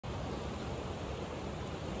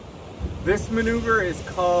This maneuver is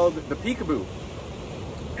called the Peekaboo.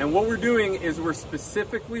 And what we're doing is we're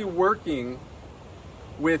specifically working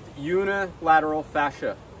with unilateral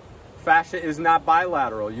fascia. Fascia is not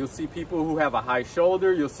bilateral. You'll see people who have a high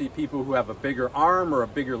shoulder, you'll see people who have a bigger arm or a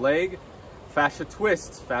bigger leg. Fascia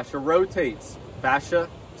twists, fascia rotates, fascia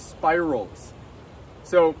spirals.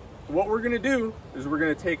 So what we're gonna do is we're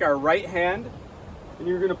gonna take our right hand and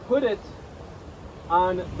you're gonna put it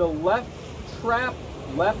on the left trap,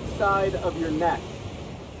 left side of your neck.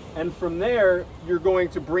 And from there, you're going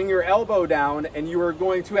to bring your elbow down and you are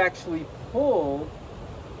going to actually pull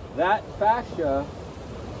that fascia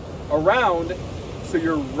around, so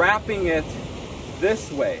you're wrapping it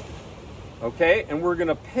this way, okay? And we're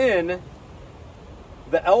gonna pin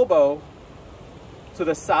the elbow to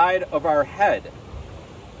the side of our head.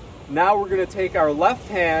 Now we're gonna take our left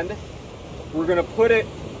hand, we're gonna put it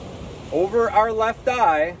over our left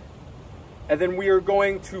eye, and then we are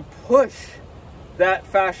going to push that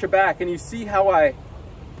fascia back. And you see how I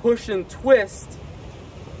push and twist,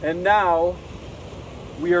 and now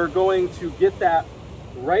we are going to get that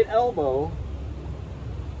right elbow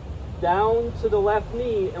down to the left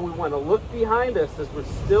knee, and we want to look behind us as we're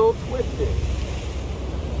still twisting.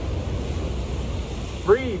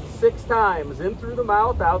 Breathe 6 times, in through the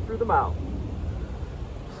mouth, out through the mouth.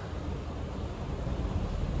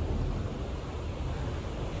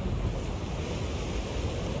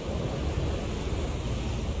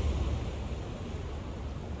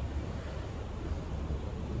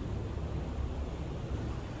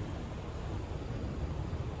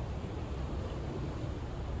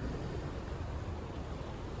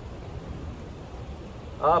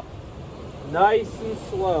 Up, nice and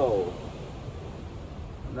slow.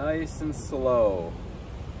 Nice and slow.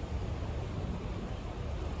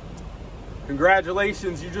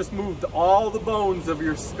 Congratulations, you just moved all the bones of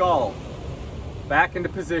your skull back into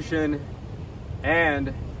position,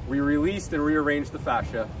 and we released and rearranged the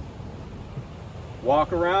fascia.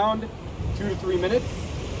 Walk around 2 to 3 minutes.